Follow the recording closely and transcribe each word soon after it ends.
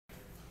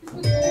Hi,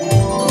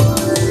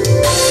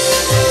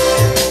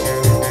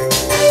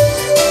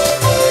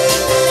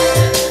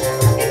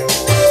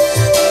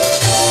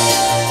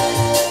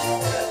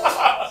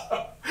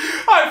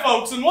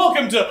 folks, and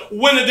welcome to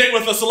Win a Date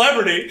with a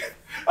Celebrity.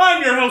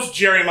 I'm your host,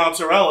 Jerry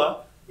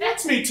Mozzarella.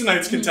 Let's meet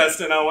tonight's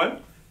contestant, Owen.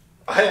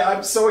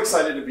 I'm so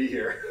excited to be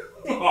here.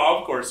 Oh,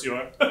 of course you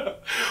are.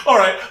 All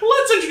right,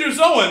 let's introduce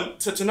Owen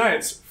to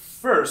tonight's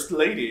first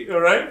lady, all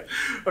right?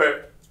 All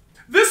right.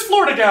 This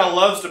Florida gal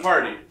loves to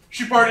party.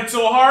 She partied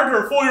so hard,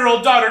 her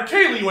 4-year-old daughter,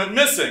 Kaylee, went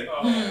missing.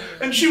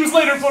 And she was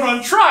later put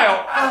on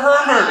trial for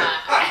her murder.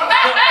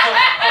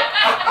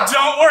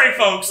 Don't worry,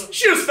 folks.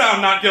 She was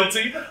found not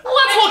guilty.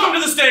 Let's welcome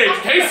to the stage,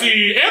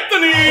 Casey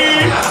Anthony!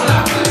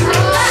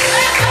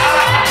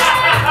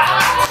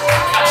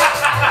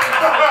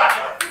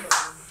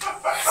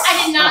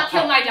 I did not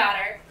kill my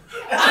daughter.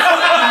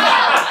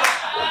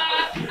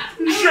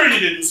 Sure you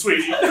didn't,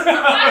 sweetie.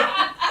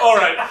 All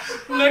right,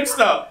 next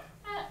up.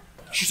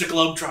 She's a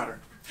globetrotter.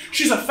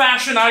 She's a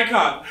fashion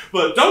icon,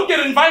 but don't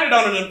get invited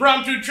on an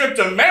impromptu trip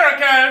to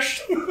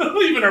Marrakesh.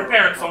 Even her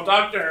parents don't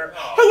talk to her.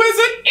 Who is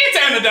it? It's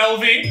Anna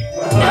Delvey.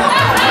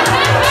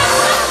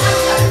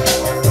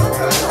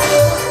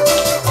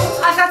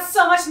 I've got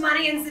so much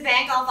money in the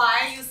bank, I'll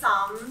buy you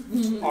some.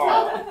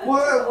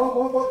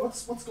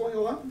 What's going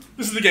on?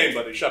 This is the game,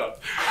 buddy. Shut up.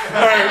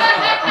 All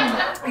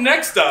right.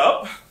 Next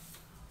up.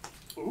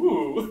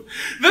 Ooh,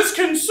 this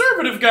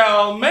conservative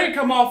gal may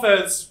come off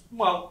as,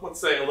 well,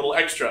 let's say a little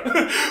extra.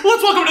 Let's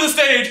welcome to the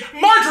stage,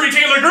 Marjorie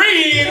Taylor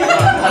Greene!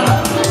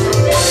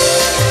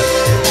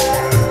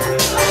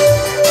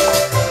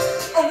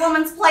 A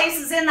woman's place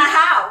is in the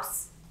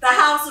House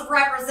of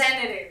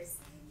Representatives.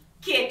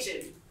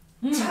 Kitchen.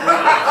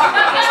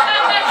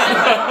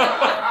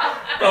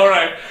 All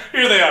right,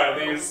 here they are,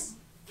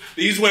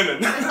 these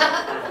women.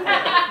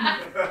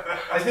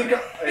 I think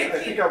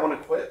I want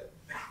to quit.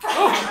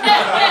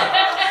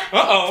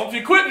 Uh-oh, if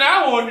you quit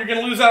now, Owen, you're going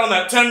to lose out on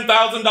that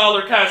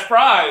 $10,000 cash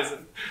prize.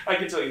 And I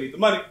can tell you need the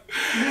money.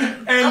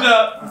 And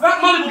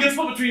that money will get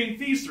split between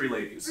these three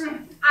ladies.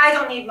 I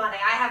don't need money.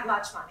 I have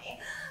much money.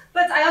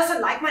 But I also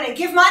like money.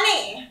 Give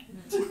money!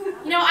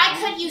 You know, I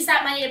could use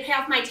that money to pay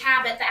off my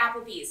tab at the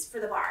Applebee's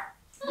for the bar.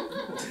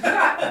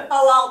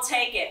 Oh, I'll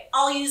take it.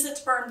 I'll use it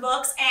to burn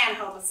books and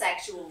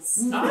homosexuals.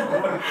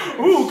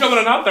 Ooh, coming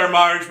on out there,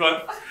 Marge,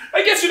 but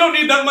I guess you don't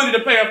need that money to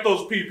pay off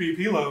those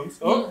PPP loans.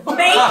 Oh.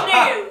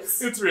 Fake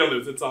news! It's real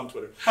news. It's on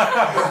Twitter. All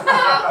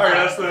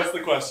right, that's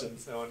the question.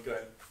 So, go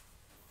ahead.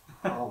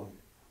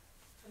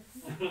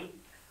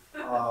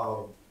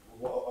 How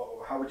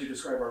would you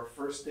describe our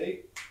first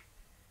date?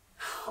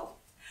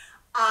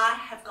 I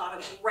have got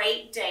a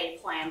great day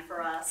planned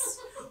for us.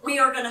 We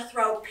are going to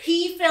throw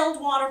pee-filled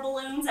water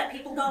balloons at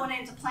people going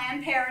into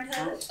Planned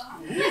Parenthood.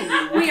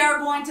 We are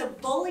going to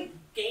bully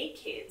gay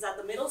kids at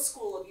the middle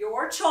school of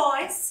your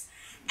choice.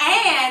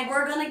 And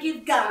we're going to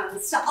give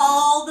guns to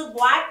all the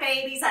white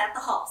babies at the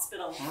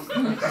hospital.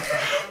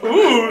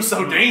 Ooh,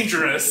 so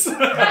dangerous.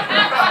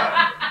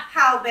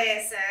 How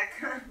basic.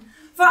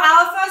 For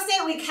our first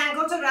date, we can't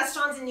go to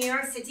restaurants in New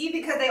York City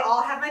because they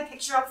all have my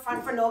picture up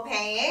front for no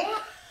paying.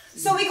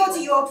 So we go to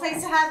your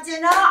place to have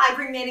dinner. I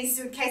bring Manny's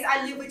suitcase.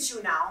 I live with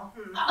you now.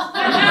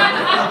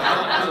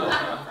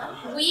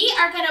 We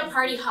are going to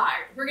party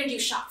hard. We're going to do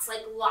shots,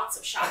 like lots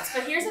of shots.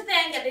 But here's the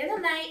thing, at the end of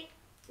the night,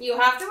 you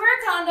have to wear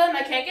a condom.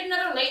 I can't get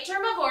another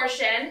late-term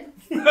abortion.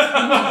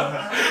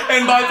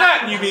 And by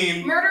that, you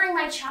mean... murdering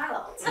my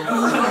child.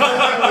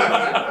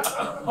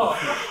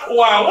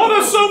 Wow, what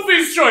a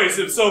Sophie's choice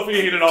if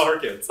Sophie hated all her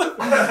kids.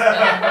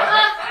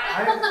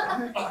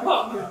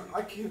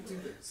 I can't do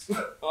this.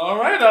 All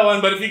right, Ellen,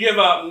 but if you give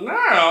up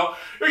now,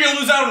 you're going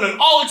to lose out on an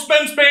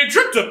all-expense-paid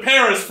trip to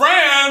Paris,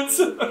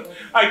 France.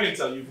 I can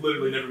tell you've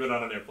literally never been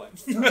on an airplane.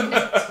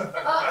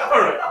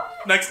 All right,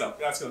 next up.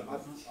 That's going to...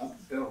 I've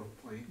been on a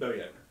plane. No,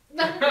 yeah.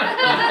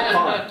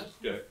 Fine.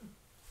 Good.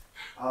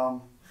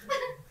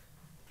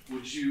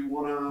 Would you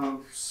want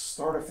to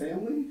start a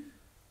family?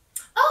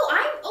 Oh,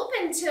 I'm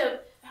open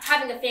to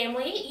having a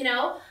family, you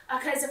know,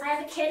 because if I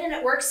have a kid and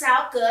it works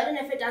out, good, and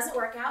if it doesn't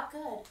work out,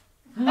 good.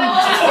 You know,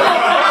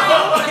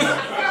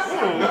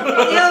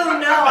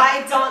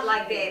 I don't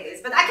like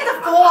babies, but I can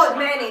afford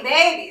many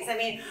babies. I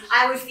mean,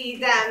 I would feed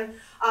them,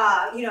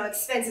 you know,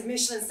 expensive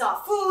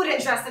Michelin-star food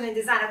and dress them in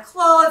designer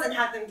clothes and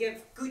have them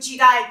give Gucci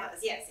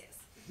diapers. Yes, yes.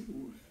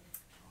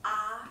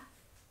 I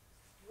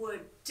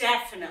would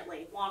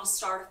definitely want to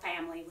start a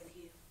family with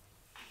you.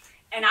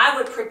 And I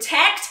would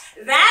protect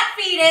that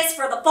fetus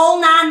for the full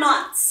 9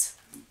 months.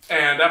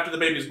 And after the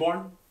baby's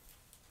born?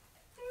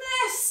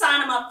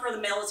 Sign them up for the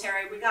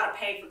military. We gotta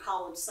pay for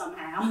college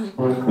somehow.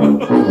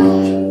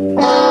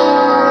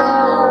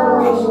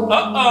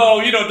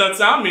 Uh-oh, you know what that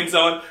sound means,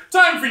 Ellen.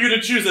 Time for you to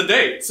choose a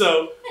date.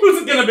 So,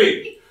 who's it gonna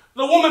be?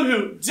 The woman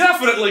who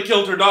definitely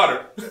killed her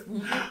daughter?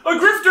 A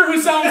grifter who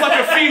sounds like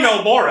a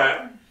female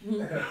Borat?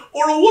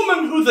 Or a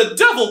woman who the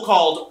devil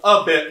called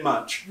a bit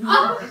much?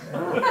 I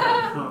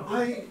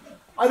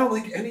don't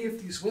like any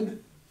of these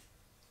women.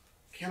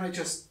 Can't I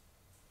just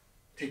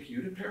take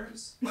you to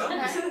Paris?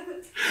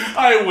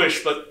 I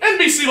wish, but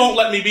NBC won't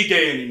let me be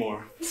gay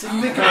anymore.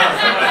 Think about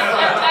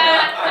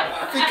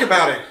it. Think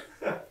about it.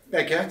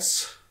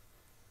 Baguettes.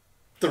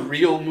 The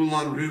real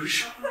Moulin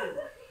Rouge.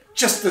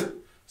 Just the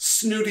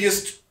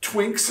snootiest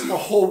twinks in the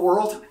whole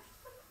world.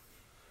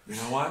 You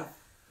know what?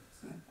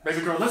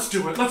 Baby girl, let's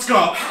do it. Let's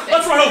go.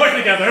 Let's run away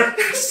together.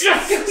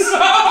 Yes!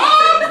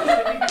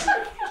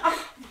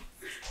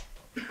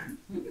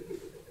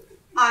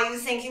 Are you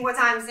thinking what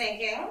I'm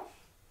thinking?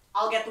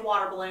 I'll get the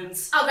water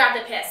balloons. I'll grab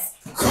the piss.